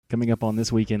Coming up on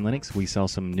This Week in Linux, we saw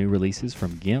some new releases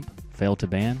from GIMP,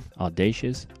 Fail2Ban,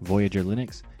 Audacious, Voyager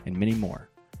Linux, and many more.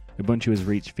 Ubuntu has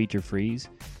reached feature freeze.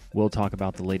 We'll talk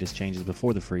about the latest changes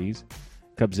before the freeze.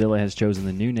 Cubzilla has chosen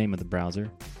the new name of the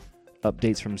browser.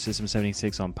 Updates from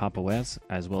System76 on Pop! OS,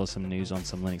 as well as some news on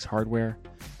some Linux hardware.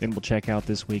 Then we'll check out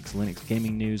this week's Linux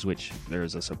gaming news, which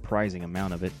there's a surprising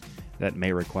amount of it that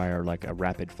may require like a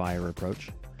rapid-fire approach.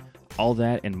 All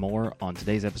that and more on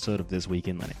today's episode of This Week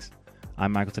in Linux.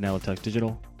 I'm Michael Tunnell of Tux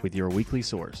Digital with your weekly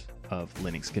source of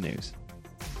Linux news.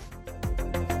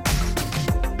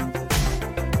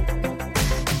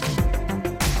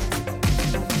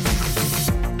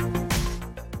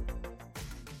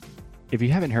 If you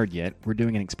haven't heard yet, we're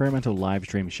doing an experimental live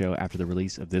stream show after the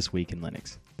release of This Week in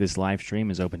Linux. This live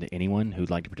stream is open to anyone who'd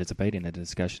like to participate in a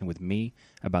discussion with me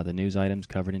about the news items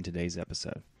covered in today's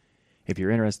episode. If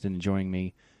you're interested in joining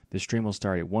me, the stream will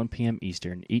start at 1 p.m.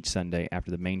 Eastern each Sunday after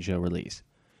the main show release.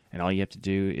 And all you have to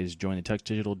do is join the Tux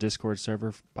Digital Discord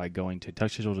server by going to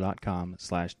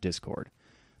tuxdigital.com/discord.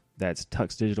 That's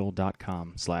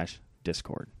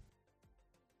tuxdigital.com/discord.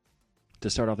 To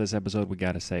start off this episode, we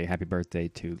got to say happy birthday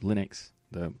to Linux,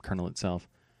 the kernel itself,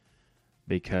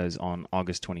 because on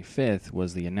August 25th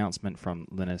was the announcement from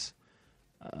Linus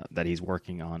that he's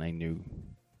working on a new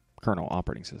kernel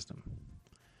operating system.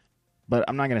 But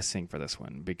I'm not going to sing for this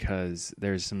one because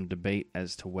there's some debate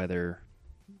as to whether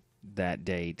that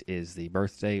date is the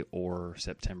birthday or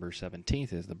September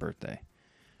 17th is the birthday,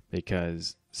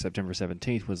 because September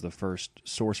 17th was the first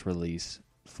source release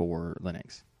for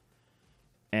Linux.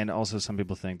 And also some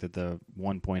people think that the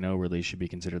 1.0 release should be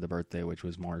considered the birthday, which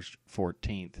was March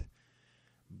 14th.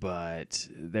 But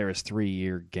there is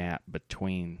 3-year gap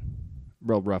between,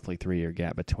 roughly 3-year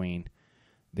gap between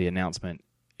the announcement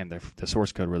and the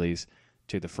source code release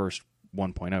to the first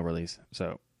 1.0 release.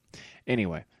 So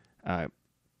anyway,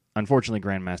 unfortunately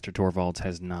Grandmaster Torvalds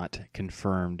has not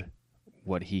confirmed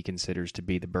what he considers to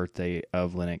be the birthday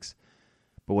of Linux.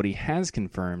 But what he has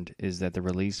confirmed is that the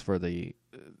release for the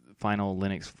final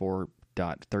Linux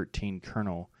 4.13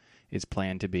 kernel is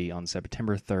planned to be on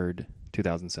September 3rd,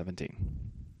 2017.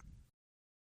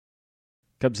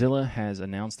 Cubzilla has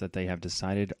announced that they have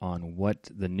decided on what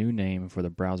the new name for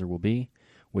the browser will be,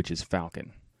 which is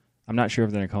Falcon. I'm not sure if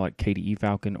they're going to call it KDE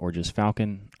Falcon or just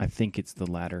Falcon. I think it's the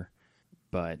latter.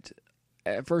 But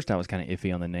at first I was kind of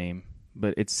iffy on the name,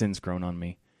 but it's since grown on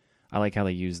me. I like how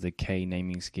they use the K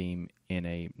naming scheme in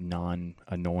a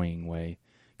non-annoying way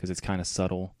because it's kind of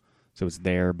subtle. So it's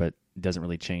there, but it doesn't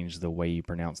really change the way you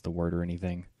pronounce the word or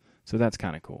anything. So that's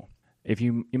kind of cool. If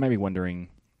you might be wondering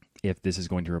if this is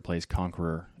going to replace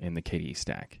Konqueror in the KDE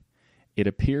stack. It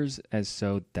appears as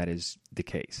so that is the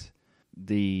case.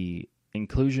 The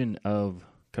inclusion of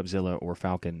Cubzilla or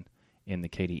Falcon in the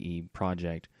KDE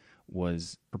project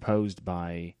was proposed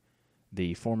by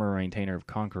the former maintainer of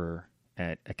Konqueror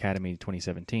at Academy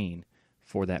 2017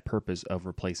 for that purpose of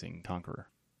replacing Konqueror.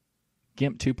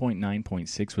 GIMP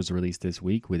 2.9.6 was released this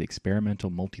week with experimental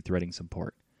multi-threading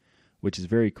support, which is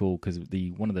very cool because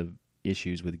one of the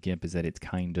issues with GIMP is that it's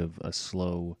kind of a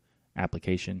slow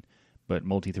application, but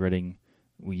multi-threading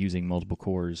using multiple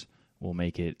cores will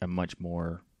make it a much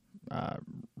more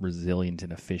resilient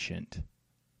and efficient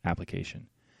application.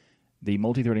 The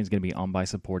multi-threading is going to be on by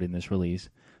support in this release,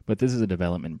 but this is a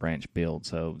development branch build,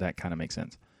 so that kind of makes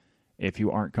sense. If you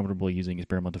aren't comfortable using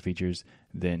experimental features,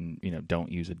 then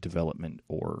don't use a development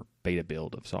or beta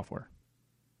build of software.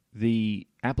 The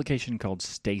application called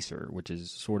Stacer, which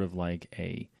is sort of like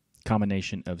a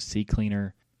combination of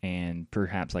CCleaner and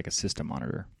perhaps like a system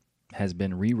monitor, has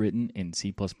been rewritten in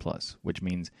C++, which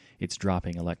means it's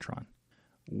dropping Electron,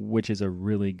 which is a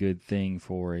really good thing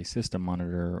for a system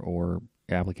monitor or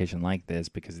application like this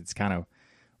because it's kind of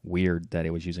weird that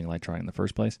it was using Electron in the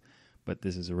first place. But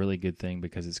this is a really good thing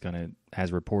because it's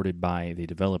as reported by the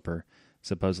developer,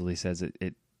 supposedly says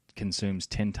it consumes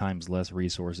 10 times less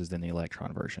resources than the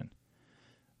Electron version.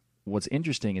 What's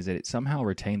interesting is that it somehow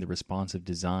retained the responsive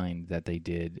design that they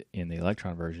did in the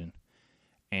Electron version.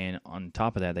 And on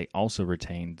top of that, they also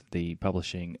retained the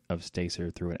publishing of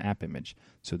Stacer through an app image.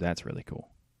 So that's really cool.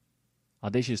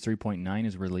 Audacious 3.9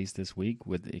 is released this week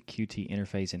with the Qt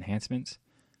interface enhancements,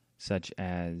 such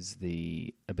as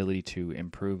the ability to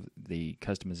improve the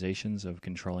customizations of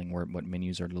controlling what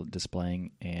menus are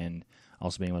displaying and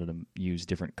also being able to use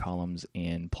different columns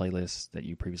in playlists that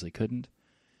you previously couldn't.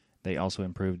 They also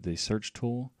improved the search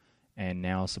tool and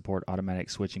now support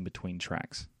automatic switching between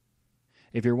tracks.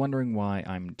 If you're wondering why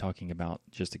I'm talking about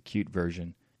just the Qt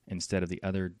version instead of the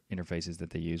other interfaces that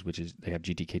they use, which is they have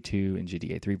GTK2 and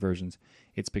GTK3 versions,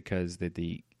 it's because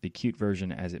the Qt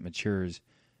version, as it matures,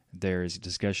 There's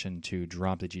discussion to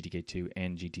drop the GTK 2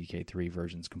 and GTK 3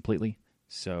 versions completely.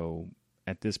 So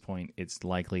at this point, it's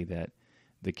likely that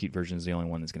the Qt version is the only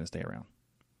one that's going to stay around.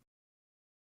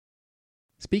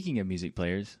 Speaking of music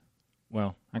players,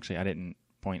 well, actually, I didn't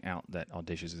point out that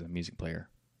Audacious is a music player,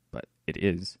 but it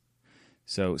is.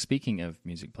 So speaking of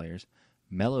music players,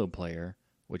 Mellow Player,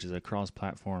 which is a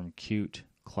cross-platform Qt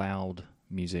cloud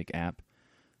music app,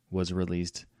 was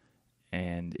released.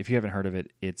 And if you haven't heard of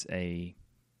it, it's a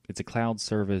cloud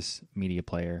service media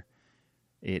player.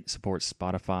 It supports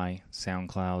Spotify,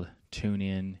 SoundCloud,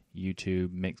 TuneIn, YouTube,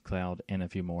 Mixcloud, and a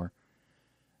few more.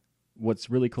 What's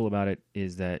really cool about it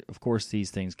is that, of course,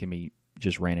 these things can be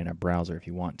just ran in a browser if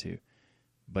you want to,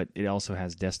 but it also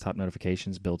has desktop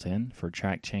notifications built in for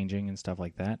track changing and stuff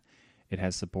like that. It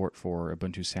has support for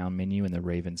Ubuntu Sound Menu and the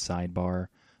Raven sidebar,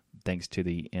 thanks to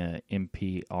the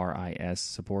MPRIS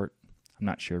support. I'm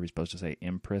not sure if you're supposed to say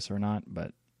Empress or not,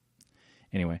 but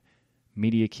anyway,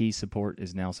 Media Key support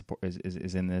is now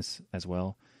is in this as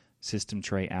well. System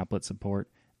Tray applet support,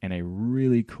 and a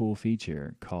really cool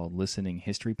feature called Listening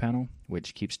History Panel,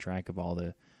 which keeps track of all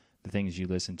the things you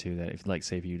listen to. That if, like,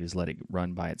 say, if you just let it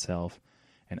run by itself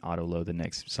and auto-load the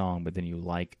next song, but then you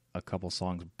like a couple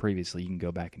songs previously, you can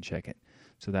go back and check it.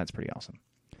 So that's pretty awesome.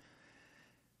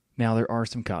 Now, there are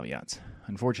some caveats.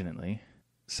 Unfortunately,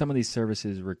 some of these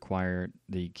services require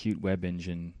the Qt Web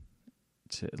Engine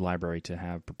library to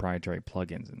have proprietary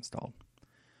plugins installed,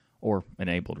 or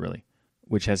enabled, really,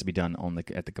 which has to be done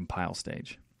at the compile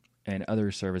stage. And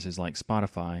other services like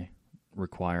Spotify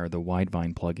require the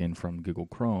Widevine plugin from Google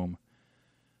Chrome,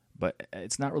 but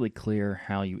it's not really clear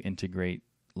how you integrate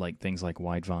things like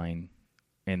Widevine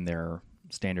in their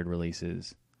standard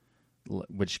releases,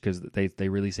 because they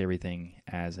release everything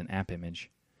as an app image,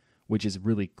 which is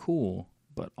really cool,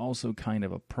 but also kind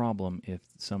of a problem if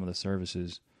some of the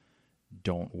services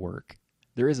don't work.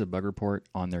 There is a bug report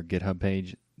on their GitHub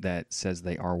page that says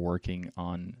they are working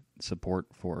on support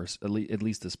for at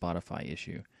least the Spotify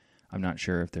issue. I'm not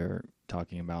sure if they're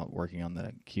talking about working on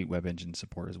the Qt Web Engine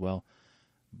support as well,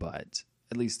 but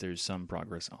at least there's some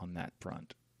progress on that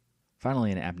front.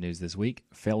 Finally, in app news this week,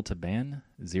 Fail to Ban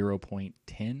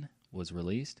 0.10 was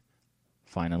released.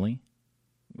 Finally.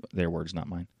 Their words, not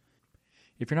mine.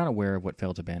 If you're not aware of what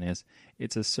Fail to Ban is,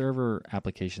 it's a server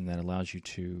application that allows you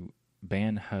to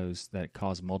ban hosts that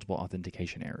cause multiple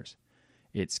authentication errors.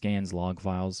 It scans log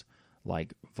files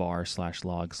like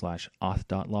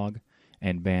var/log/auth.log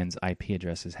and bans IP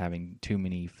addresses having too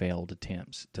many failed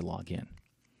attempts to log in.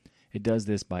 It does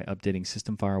this by updating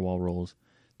system firewall rules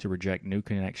to reject new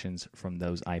connections from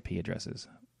those IP addresses,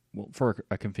 for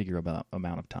a configurable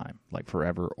amount of time, like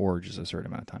forever or just a certain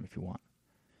amount of time if you want.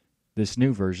 This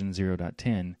new version,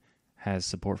 0.10, has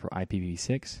support for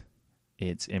IPv6.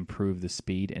 It's improved the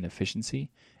speed and efficiency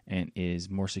and is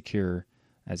more secure,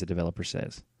 as the developer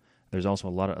says. There's also a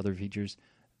lot of other features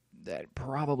that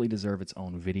probably deserve its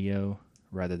own video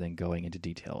rather than going into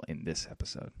detail in this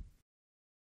episode.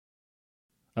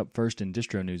 Up first in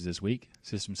distro news this week,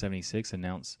 System 76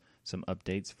 announced some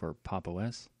updates for Pop!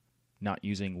 OS. Not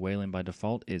using Wayland by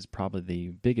default is probably the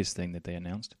biggest thing that they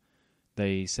announced.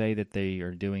 They say that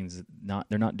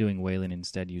they're not doing Wayland,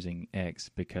 instead using X,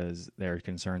 because there are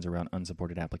concerns around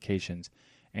unsupported applications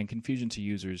and confusion to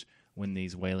users when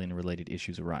these Wayland-related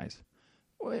issues arise,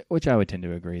 which I would tend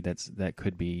to agree that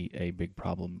could be a big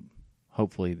problem.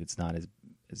 Hopefully it's not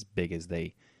as big as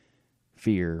they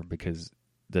fear, because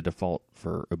the default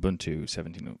for Ubuntu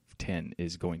 17.10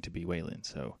 is going to be Wayland,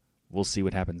 so we'll see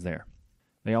what happens there.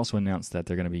 They also announced that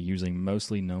they're going to be using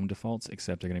mostly GNOME defaults,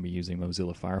 except they're going to be using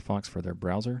Mozilla Firefox for their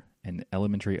browser and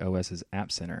Elementary OS's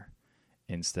App Center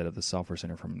instead of the Software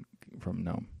Center from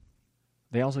GNOME.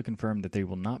 They also confirmed that they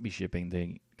will not be shipping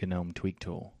the GNOME tweak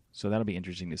tool, so that'll be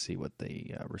interesting to see what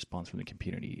the response from the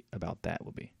community about that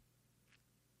will be.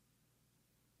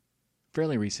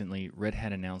 Fairly recently, Red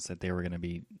Hat announced that they were going to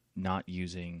be not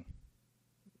using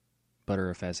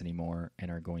ButterFS anymore and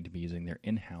are going to be using their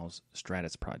in-house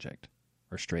Stratus project.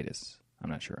 Or Stratus. I'm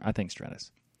not sure. I think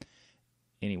Stratus.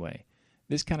 Anyway,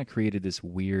 this kind of created this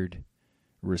weird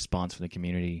response from the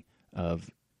community of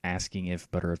asking if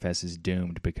ButterFS is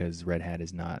doomed because Red Hat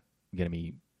is not going to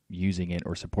be using it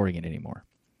or supporting it anymore.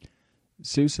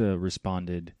 SUSE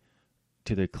responded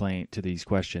to these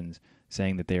questions,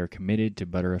 saying that they are committed to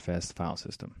ButterFS file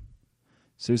system.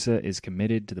 SUSE is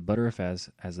committed to the ButterFS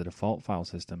as the default file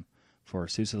system for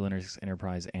SUSE Linux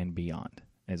Enterprise and beyond,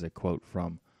 as a quote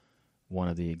from one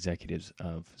of the executives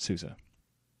of SUSE.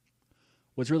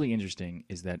 What's really interesting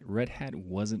is that Red Hat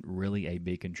wasn't really a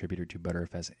big contributor to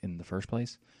ButterFS in the first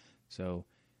place, so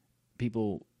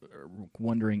people are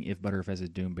wondering if Btrfs is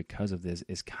doomed because of this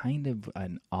is kind of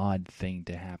an odd thing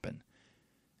to happen.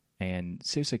 And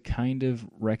SUSE kind of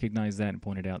recognized that and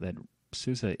pointed out that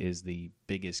SUSE is the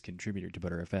biggest contributor to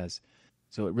Btrfs,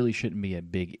 so it really shouldn't be a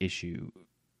big issue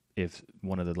if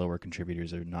one of the lower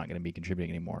contributors are not going to be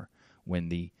contributing anymore when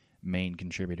the main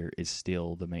contributor is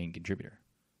still the main contributor,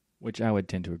 which I would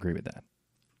tend to agree with that.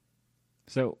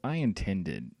 So I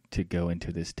intended to go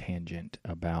into this tangent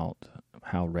about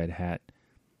how Red Hat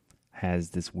has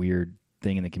this weird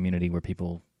thing in the community where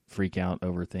people freak out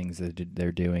over things that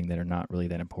they're doing that are not really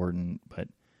that important, but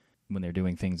when they're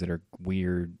doing things that are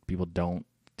weird, people don't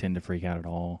tend to freak out at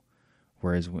all.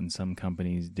 Whereas when some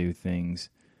companies do things,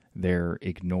 they're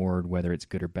ignored whether it's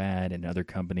good or bad, and other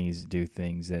companies do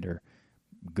things that are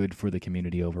good for the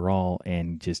community overall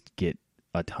and just get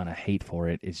a ton of hate for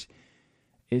it. It's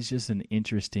just an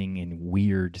interesting and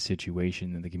weird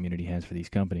situation that the community has for these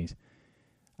companies.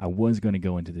 I was going to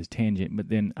go into this tangent, but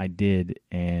then I did,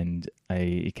 and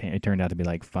it turned out to be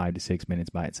like 5 to 6 minutes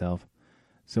by itself.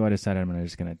 So I decided I'm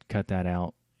just going to cut that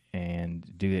out and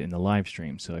do it in the live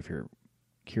stream. So if you're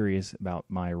curious about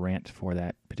my rant for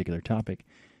that particular topic,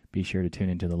 be sure to tune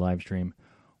into the live stream.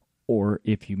 Or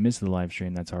if you miss the live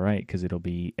stream, that's all right, because it'll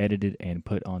be edited and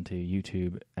put onto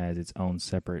YouTube as its own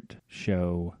separate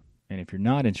show. And if you're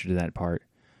not interested in that part,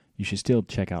 you should still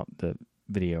check out the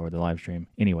video or the live stream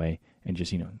anyway, and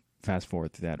just, fast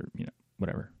forward through that, or,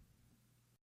 whatever.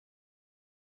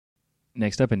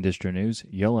 Next up in distro news,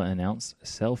 Yola announced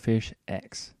Selfish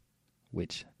X,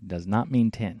 which does not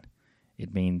mean 10.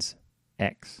 It means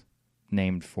X,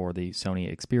 named for the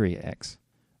Sony Xperia X,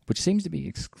 which seems to be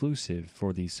exclusive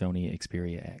for the Sony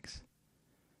Xperia X,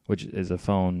 which is a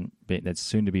phone that's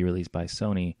soon to be released by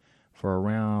Sony for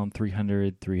around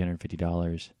 $300,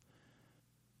 $350.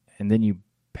 And then you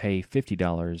pay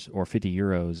 $50 or 50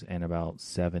 euros and about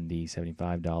 $70,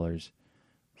 $75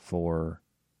 for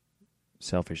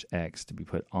Selfish X to be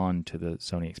put onto the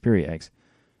Sony Xperia X.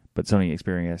 But Sony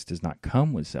Xperia X does not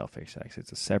come with Selfish X.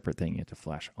 It's a separate thing you have to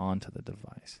flash onto the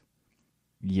device.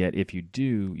 Yet if you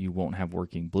do, you won't have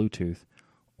working Bluetooth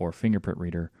or fingerprint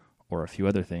reader or a few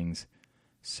other things.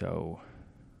 So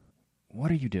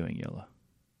what are you doing, Yola?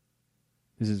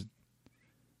 This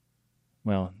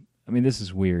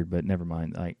is weird, but never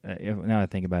mind. Now I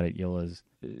think about it, Yola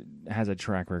has a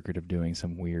track record of doing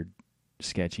some weird,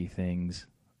 sketchy things.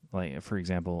 Like, for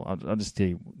example, I'll just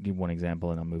give one example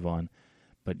and I'll move on.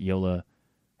 But Yola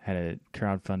had a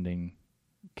crowdfunding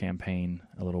campaign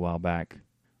a little while back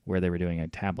where they were doing a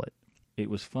tablet. It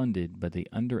was funded, but they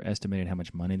underestimated how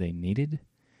much money they needed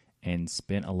and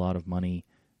spent a lot of money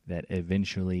that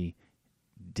eventually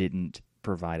didn't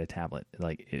provide a tablet.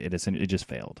 Like, it just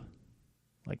failed.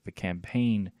 Like, the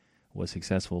campaign was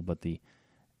successful, but the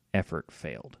effort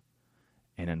failed.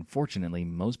 And unfortunately,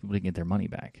 most people didn't get their money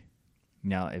back.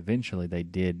 Now, eventually, they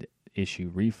did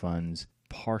issue refunds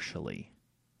partially.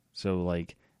 So,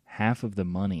 like, half of the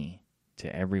money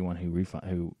to everyone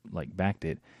who backed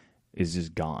it is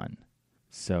just gone.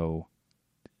 So,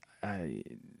 I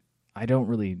don't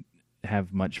really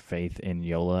have much faith in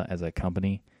Yola as a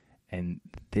company, and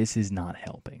this is not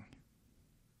helping.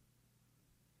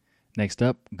 Next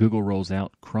up, Google rolls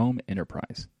out Chrome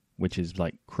Enterprise, which is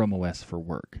like Chrome OS for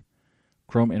work.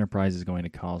 Chrome Enterprise is going to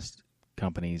cost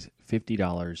companies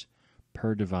 $50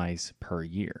 per device per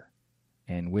year.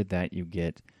 And with that, you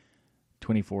get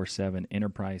 24/7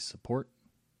 enterprise support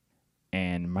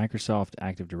and Microsoft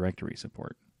Active Directory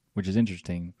support, which is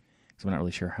interesting because I'm not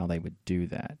really sure how they would do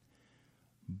that.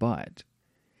 But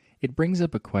it brings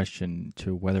up a question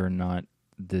to whether or not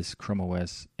this Chrome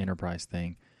OS Enterprise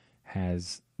thing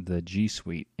has the G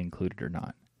Suite included or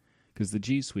not. Because the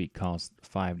G Suite costs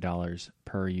 $5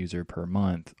 per user per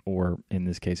month, or in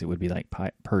this case it would be like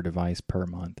per device per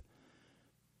month.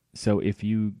 So if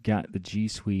you got the G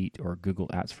Suite or Google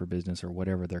Apps for Business or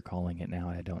whatever they're calling it now,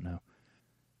 I don't know,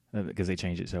 because they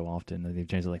change it so often. They've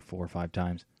changed it like 4 or 5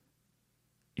 times.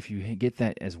 If you get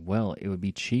that as well, it would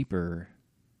be cheaper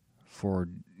for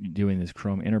doing this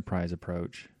Chrome Enterprise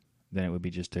approach than it would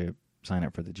be just to sign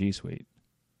up for the G Suite.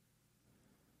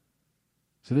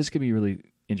 So this could be really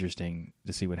interesting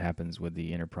to see what happens with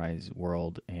the enterprise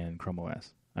world and Chrome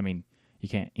OS. I mean, you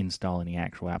can't install any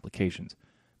actual applications,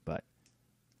 but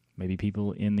maybe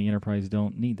people in the enterprise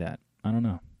don't need that. I don't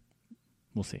know.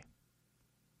 We'll see.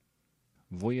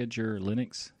 Voyager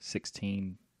Linux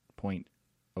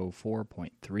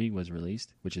 16.04.3 was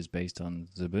released, which is based on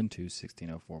Ubuntu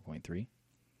 16.04.3.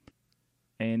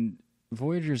 And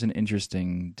Voyager is an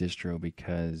interesting distro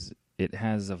because it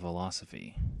has a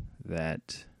philosophy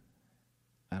that,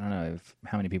 I don't know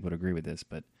how many people would agree with this,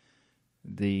 but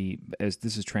As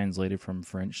this is translated from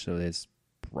French, so this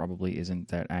probably isn't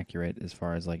that accurate as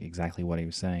far as like exactly what he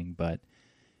was saying, but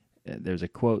there's a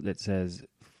quote that says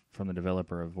from the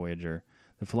developer of Voyager,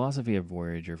 the philosophy of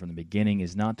Voyager from the beginning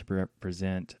is not to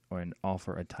present or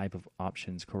offer a type of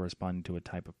options corresponding to a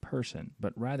type of person,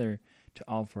 but rather to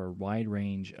offer a wide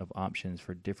range of options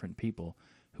for different people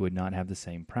who would not have the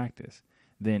same practice.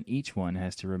 Then each one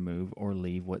has to remove or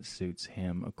leave what suits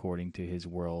him according to his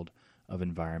world of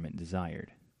environment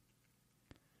desired.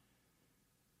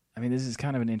 I mean, this is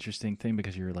kind of an interesting thing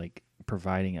because you're like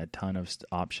providing a ton of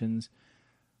options,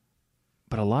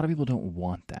 but a lot of people don't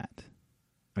want that.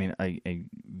 I mean, a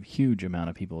huge amount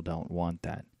of people don't want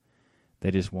that.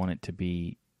 They just want it to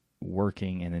be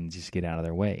working and then just get out of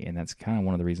their way. And that's kind of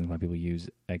one of the reasons why people use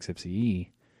XFCE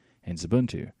and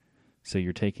Ubuntu. So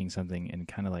you're taking something and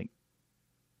kind of like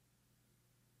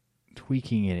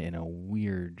tweaking it in a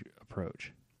weird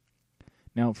approach.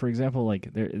 Now, for example,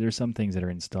 like there's some things that are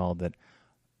installed that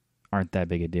aren't that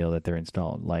big a deal that they're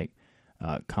installed, like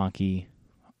Conky.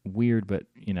 Weird, but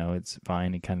it's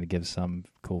fine. It kind of gives some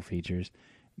cool features.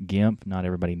 GIMP, not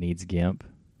everybody needs GIMP.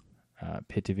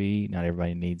 PiTiVi, not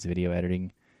everybody needs video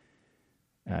editing.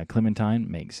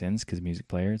 Clementine makes sense because music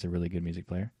player is a really good music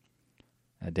player.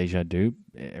 Deja Dupe,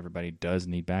 everybody does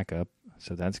need backup,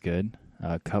 so that's good.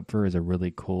 Kupfer is a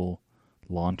really cool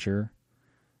launcher,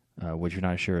 which you're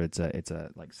not sure it's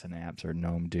a like Synapse or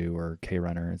GNOME Do or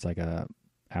KRunner. It's like a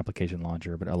application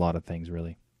launcher, but a lot of things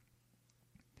really.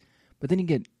 But then you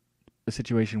get a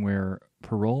situation where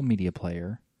Parole Media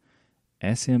Player,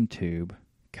 SMTube,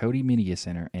 Kodi Media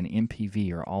Center, and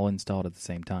MPV are all installed at the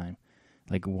same time.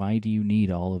 Like, why do you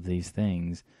need all of these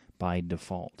things by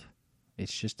default?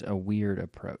 It's just a weird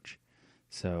approach.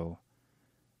 So,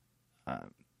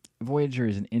 Voyager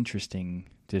is an interesting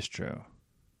distro,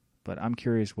 but I'm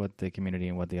curious what the community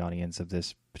and what the audience of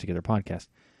this particular podcast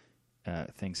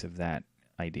thinks of that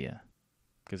idea.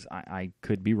 Because I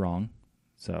could be wrong,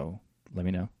 so let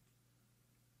me know.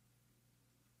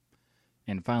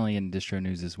 And finally, in distro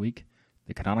news this week,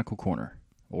 the Canonical Corner,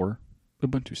 or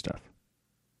Ubuntu stuff.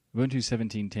 Ubuntu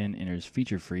 17.10 enters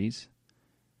feature freeze,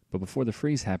 but before the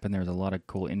freeze happened, there was a lot of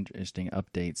cool, interesting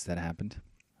updates that happened.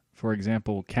 For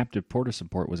example, captive portal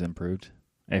support was improved.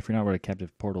 If you're not what a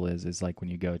captive portal is, it's like when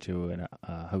you go to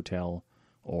a hotel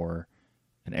or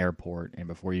an airport, and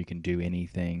before you can do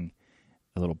anything,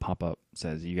 a little pop-up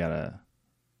says you gotta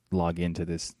log into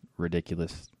this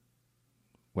ridiculous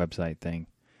website thing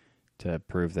to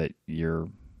prove that you're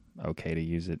okay to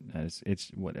use it. It's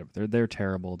whatever. They're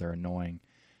terrible. They're annoying.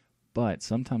 But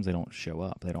sometimes they don't show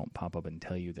up. They don't pop up and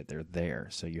tell you that they're there,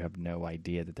 so you have no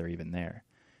idea that they're even there.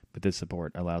 But this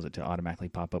support allows it to automatically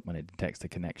pop up when it detects the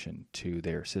connection to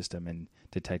their system and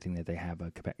detecting that they have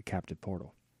a captive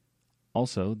portal.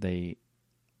 Also, they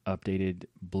updated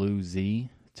BlueZ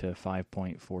to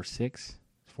 5.46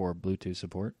 for Bluetooth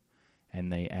support,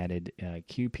 and they added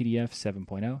QPDF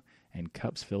 7.0 and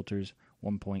CUPS filters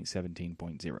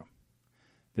 1.17.0.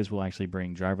 This will actually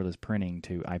bring driverless printing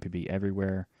to IPB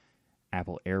Everywhere,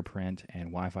 Apple AirPrint,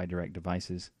 and Wi-Fi Direct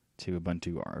devices to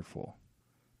Ubuntu Artful.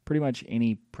 Pretty much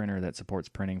any printer that supports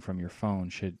printing from your phone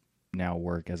should now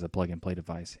work as a plug-and-play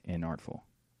device in Artful.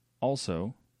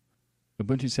 Also,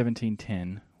 Ubuntu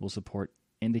 17.10 will support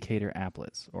indicator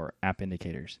applets, or app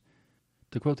indicators.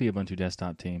 To quote the Ubuntu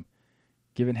desktop team,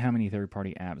 given how many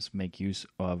third-party apps make use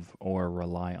of or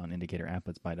rely on indicator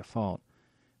applets by default,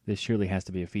 this surely has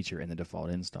to be a feature in the default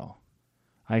install.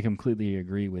 I completely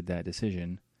agree with that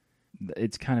decision.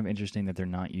 It's kind of interesting that they're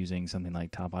not using something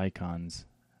like Top Icons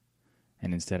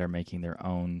and instead are making their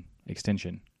own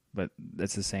extension. But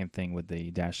that's the same thing with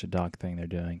the Dash to Dock thing they're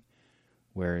doing,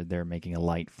 where they're making a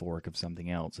light fork of something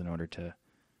else in order to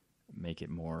make it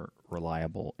more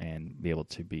reliable and be able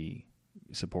to be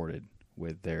supported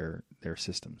with their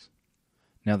systems.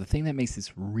 Now, the thing that makes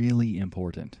this really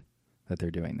important that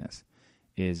they're doing this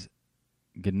is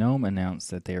GNOME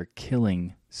announced that they are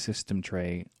killing System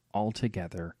Tray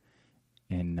altogether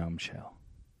in GNOME Shell.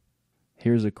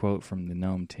 Here's a quote from the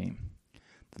GNOME team.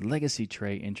 The legacy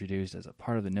tray introduced as a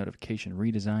part of the notification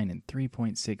redesign in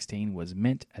 3.16 was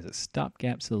meant as a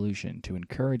stopgap solution to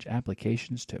encourage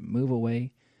applications to move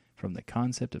away from the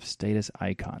concept of status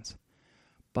icons.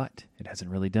 But it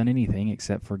hasn't really done anything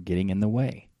except for getting in the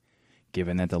way.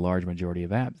 Given that the large majority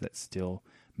of apps that still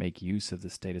make use of the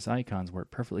status icons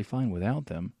work perfectly fine without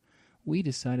them, we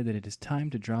decided that it is time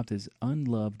to drop this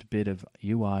unloved bit of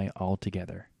UI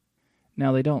altogether.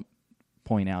 Now, they don't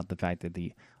point out the fact that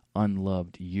the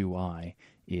unloved UI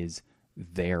is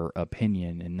their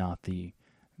opinion and not the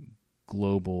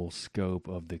global scope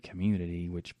of the community,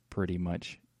 which pretty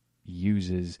much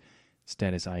uses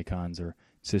status icons or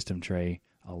system tray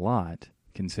a lot,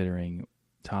 considering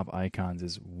Top Icons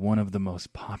is one of the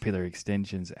most popular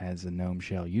extensions as a GNOME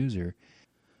shell user.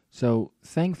 So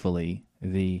thankfully,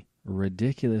 the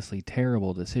ridiculously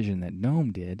terrible decision that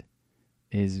GNOME did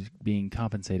is being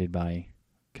compensated by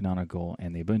Canonical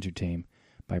and the Ubuntu team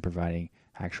by providing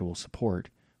actual support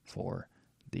for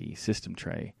the system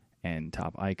tray and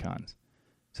Top Icons.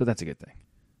 So that's a good thing.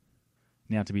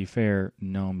 Now, to be fair,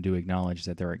 GNOME do acknowledge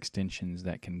that there are extensions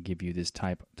that can give you this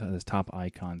Top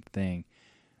Icon thing,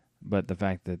 but the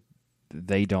fact that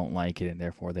they don't like it and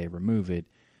therefore they remove it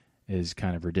is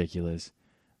kind of ridiculous.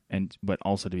 But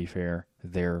also, to be fair,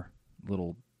 their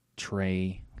little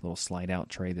slide-out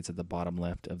tray that's at the bottom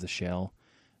left of the shell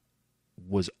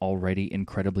was already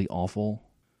incredibly awful.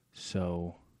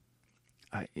 So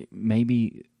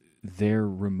maybe they're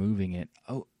removing it.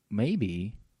 Oh,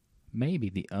 maybe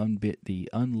the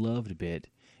unloved bit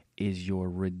is your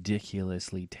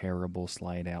ridiculously terrible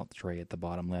slide-out tray at the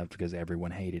bottom left because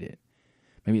everyone hated it.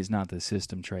 Maybe it's not the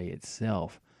system tray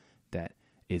itself that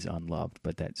is unloved,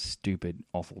 but that stupid,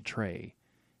 awful tray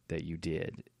that you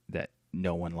did that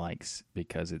no one likes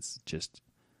because it's just,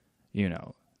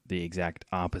 the exact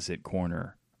opposite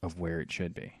corner of where it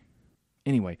should be.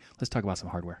 Anyway, let's talk about some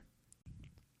hardware.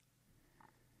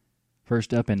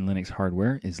 First up in Linux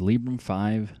hardware is Librem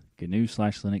 5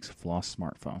 GNU/Linux Floss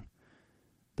smartphone.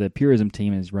 The Purism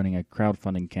team is running a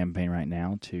crowdfunding campaign right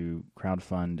now to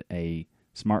crowdfund a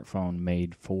smartphone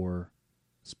made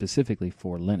specifically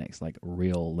for Linux, like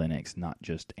real Linux, not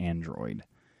just Android.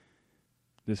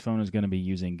 This phone is going to be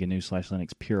using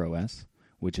GNU/Linux PureOS,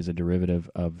 which is a derivative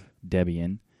of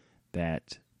Debian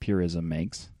that Purism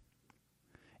makes.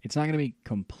 It's not going to be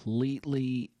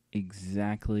completely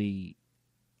exactly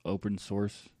open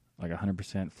source, like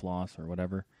 100% Floss or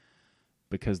whatever,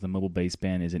 because the mobile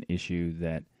baseband is an issue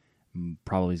that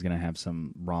probably is going to have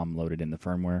some ROM loaded in the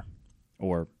firmware.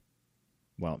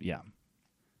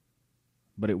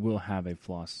 But it will have a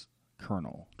Floss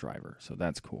kernel driver, so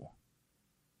that's cool.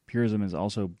 Purism is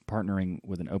also partnering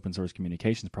with an open source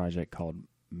communications project called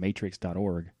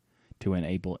matrix.org to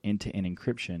enable end-to-end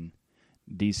encryption,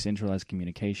 decentralized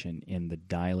communication in the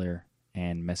dialer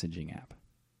and messaging app.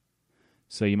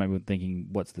 So you might be thinking,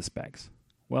 what's the specs?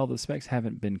 Well, the specs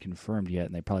haven't been confirmed yet,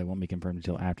 and they probably won't be confirmed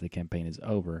until after the campaign is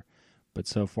over. But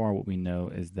so far what we know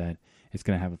is that it's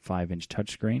going to have a 5-inch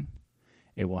touchscreen.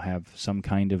 It will have some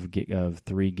kind of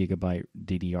 3 gigabyte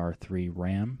DDR3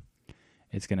 RAM.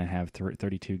 It's going to have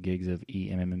 32 gigs of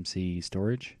eMMC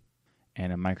storage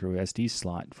and a micro SD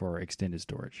slot for extended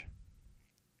storage.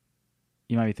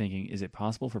 You might be thinking, is it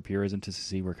possible for Purism to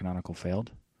see where Canonical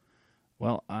failed?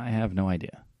 Well, I have no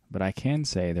idea. But I can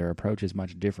say their approach is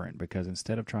much different because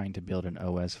instead of trying to build an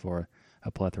OS for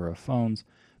a plethora of phones,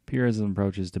 Purism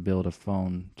approaches to build a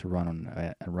phone to run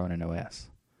an OS.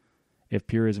 If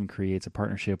Purism creates a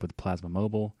partnership with Plasma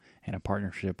Mobile and a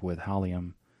partnership with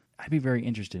Halium, I'd be very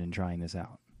interested in trying this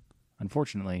out.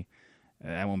 Unfortunately,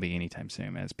 that won't be anytime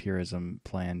soon, as Purism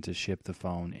planned to ship the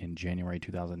phone in January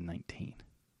 2019.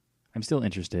 I'm still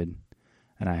interested,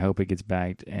 and I hope it gets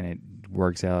backed and it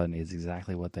works out and is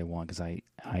exactly what they want, because I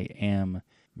am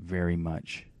very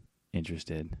much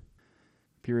interested.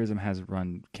 Purism has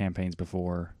run campaigns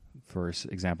before, for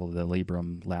example, the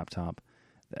Librem laptop,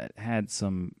 that had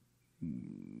some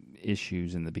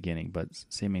issues in the beginning, but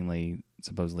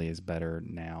supposedly is better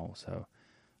now. So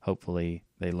hopefully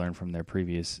they learn from their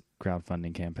previous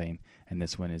crowdfunding campaign, and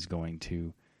this one is going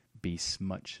to be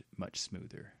much, much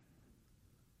smoother.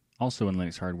 Also in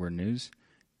Linux hardware news,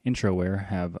 Introware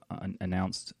have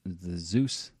announced the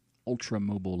Zeus Ultra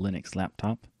Mobile Linux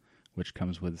laptop, which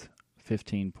comes with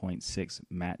 15.6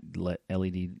 matte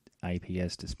LED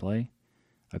IPS display,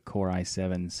 a Core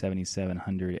i7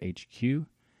 7700 HQ,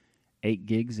 8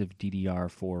 gigs of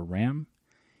DDR4 RAM,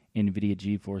 NVIDIA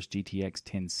GeForce GTX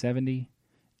 1070,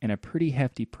 and a pretty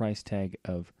hefty price tag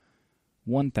of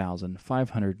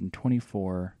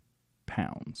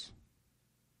 £1,524.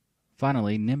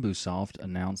 Finally, Nimbusoft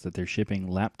announced that they're shipping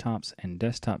laptops and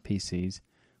desktop PCs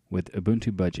with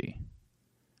Ubuntu Budgie.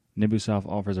 Nimbusoft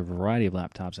offers a variety of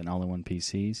laptops and all-in-one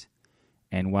PCs,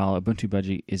 and while Ubuntu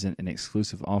Budgie isn't an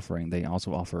exclusive offering, they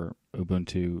also offer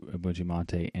Ubuntu, Ubuntu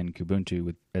Mate, and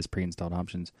Kubuntu as pre-installed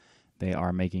options. They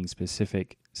are making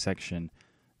specific section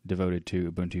devoted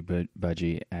to Ubuntu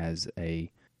Budgie as a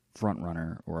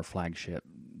frontrunner or a flagship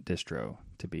distro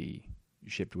to be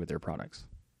shipped with their products.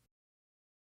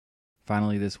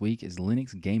 Finally this week is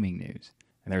Linux gaming news,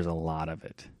 and there's a lot of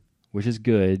it, which is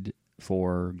good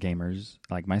for gamers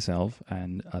like myself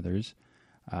and others,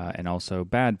 and also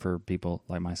bad for people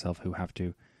like myself who have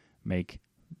to make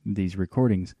these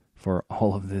recordings for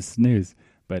all of this news.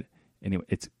 But anyway,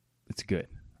 it's good.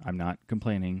 I'm not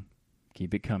complaining.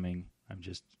 Keep it coming.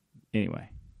 Anyway.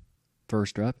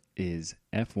 First up is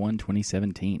F1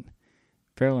 2017.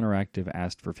 Feral Interactive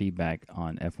asked for feedback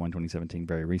on F1 2017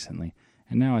 very recently,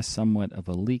 and now a somewhat of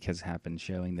a leak has happened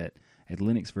showing that a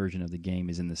Linux version of the game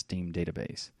is in the Steam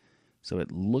database. So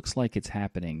it looks like it's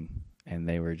happening, and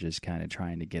they were just kind of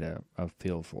trying to get a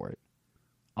feel for it.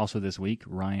 Also this week,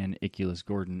 Ryan Iculus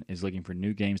Gordon is looking for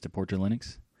new games to port to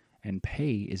Linux, and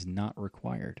pay is not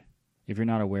required. If you're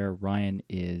not aware, Ryan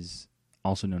is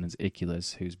also known as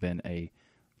Iculus, who's been a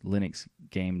Linux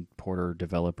game porter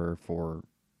developer for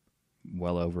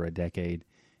well over a decade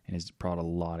and has brought a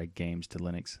lot of games to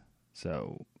Linux.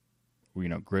 So,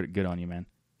 good on you, man.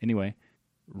 Anyway,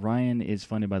 Ryan is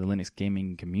funded by the Linux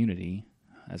gaming community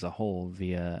as a whole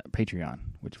via Patreon,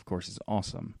 which of course is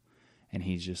awesome. And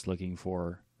he's just looking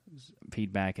for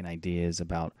feedback and ideas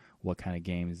about what kind of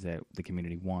games that the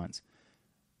community wants.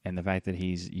 And the fact that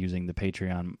he's using the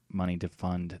Patreon money to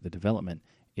fund the development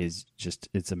is just,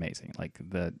 it's amazing. Like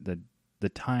the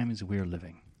times we're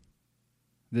living.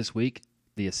 This week,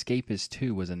 The Escapist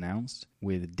 2 was announced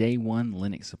with day one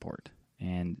Linux support.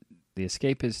 And The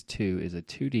Escapist 2 is a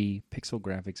 2D pixel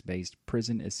graphics based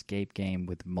prison escape game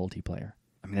with multiplayer.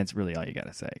 I mean, that's really all you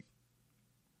gotta say.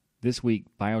 This week,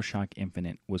 BioShock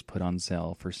Infinite was put on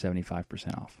sale for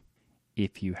 75% off.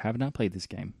 If you have not played this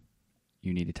game,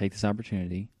 you need to take this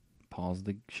opportunity, pause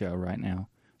the show right now,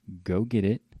 go get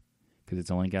it, because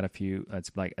it's only got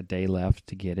it's like a day left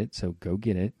to get it, so go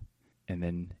get it, and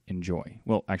then enjoy.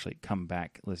 Well, actually, come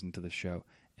back, listen to the show,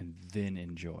 and then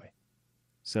enjoy.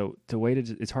 So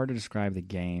it's hard to describe the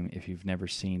game if you've never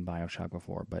seen BioShock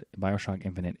before, but BioShock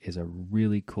Infinite is a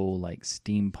really cool, like,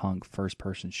 steampunk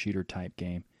first-person shooter type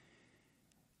game.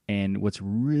 And what's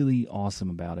really awesome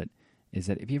about it is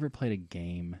that if you ever played a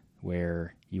game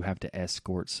where you have to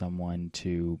escort someone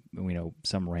to,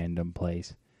 some random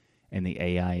place, and the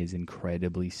AI is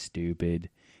incredibly stupid,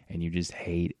 and you just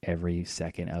hate every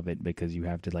second of it because you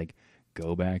have to, like,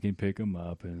 go back and pick them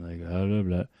up, and, like, blah, blah,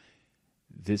 blah.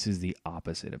 This is the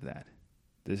opposite of that.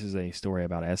 This is a story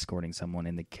about escorting someone,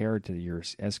 and the character you're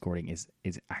escorting is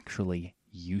actually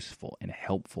useful and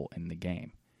helpful in the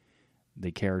game.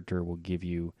 The character will give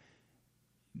you,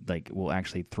 will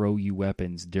actually throw you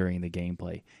weapons during the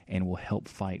gameplay and will help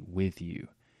fight with you.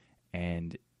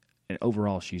 And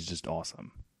overall, she's just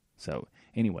awesome. So,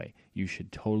 anyway, you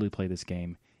should totally play this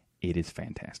game. It is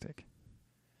fantastic.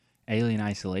 Alien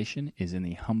Isolation is in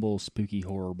the Humble Spooky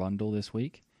Horror Bundle this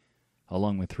week,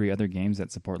 along with 3 other games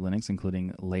that support Linux,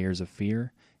 including Layers of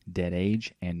Fear, Dead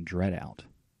Age, and Dreadout.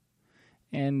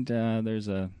 And there's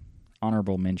a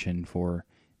honorable mention for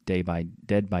Dead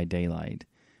by Daylight,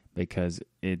 because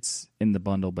it's in the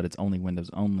bundle, but it's only Windows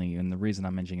only. And the reason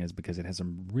I'm mentioning it is because it has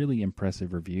some really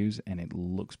impressive reviews, and it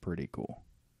looks pretty cool.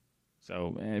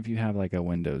 So if you have like a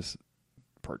Windows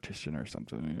partition or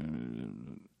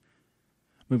something.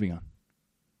 Moving on.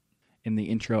 In the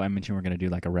intro, I mentioned we're going to do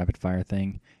like a rapid fire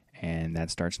thing, and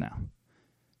that starts now.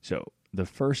 So the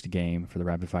first game for the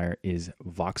rapid fire is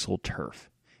Voxel Turf.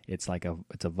 It's a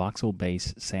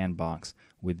voxel-based sandbox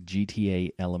with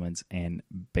GTA elements and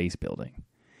base building.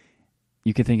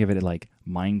 You can think of it like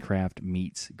Minecraft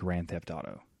meets Grand Theft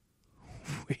Auto,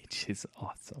 which is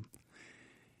awesome.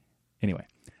 Anyway,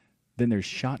 then there's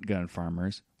Shotgun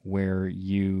Farmers, where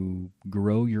you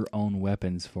grow your own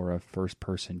weapons for a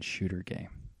first-person shooter game.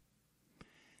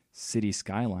 City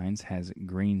Skylines has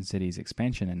Green Cities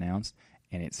expansion announced,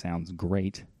 and it sounds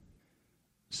great.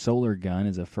 Solar Gun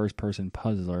is a first-person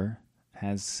puzzler,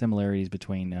 has similarities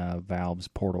between Valve's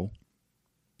Portal.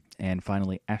 And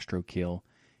finally, Astro Kill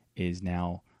is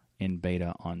now in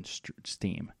beta on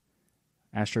Steam.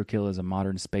 Astro Kill is a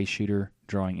modern space shooter,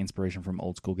 drawing inspiration from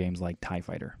old-school games like TIE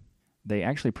Fighter. They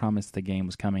actually promised the game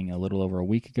was coming a little over a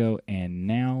week ago, and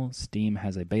now Steam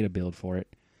has a beta build for it.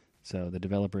 So the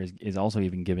developer is also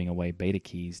even giving away beta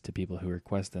keys to people who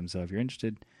request them. So if you're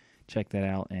interested, check that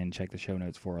out and check the show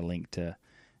notes for a link to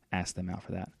ask them out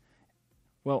for that.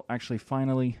 Well, actually,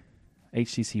 finally,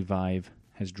 HTC Vive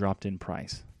has dropped in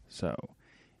price. So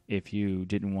if you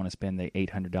didn't want to spend the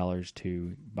 $800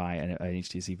 to buy an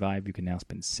HTC Vive, you can now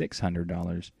spend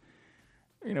 $600,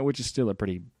 which is still a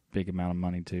pretty big amount of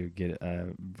money to get a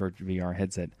VR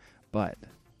headset, but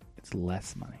it's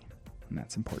less money, and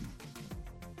that's important.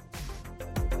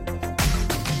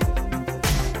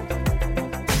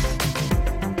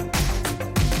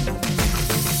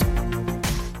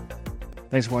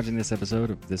 Thanks for watching this episode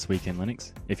of This Week in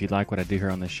Linux. If you like what I do here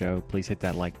on this show, please hit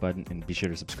that like button and be sure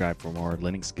to subscribe for more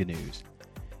Linux GNUs.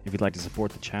 If you'd like to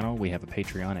support the channel, we have a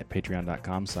Patreon at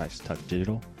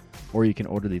patreon.com/tuckdigital. or you can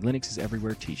order the Linux is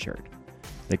Everywhere t-shirt.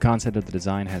 The concept of the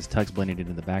design has tux blended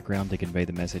into the background to convey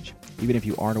the message. Even if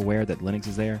you aren't aware that Linux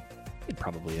is there, it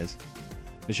probably is.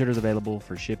 The shirt is available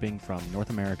for shipping from North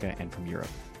America and from Europe.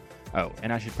 Oh,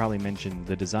 and I should probably mention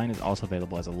the design is also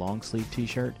available as a long sleeve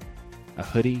t-shirt, a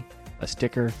hoodie, a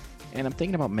sticker, and I'm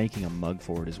thinking about making a mug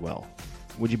for it as well.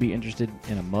 Would you be interested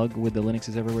in a mug with the Linux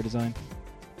is Everywhere design?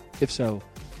 If so,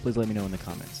 please let me know in the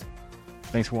comments.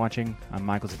 Thanks for watching. I'm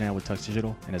Michael Tanel with Tux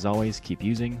Digital, and as always, keep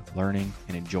using, learning,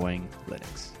 and enjoying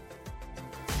Linux.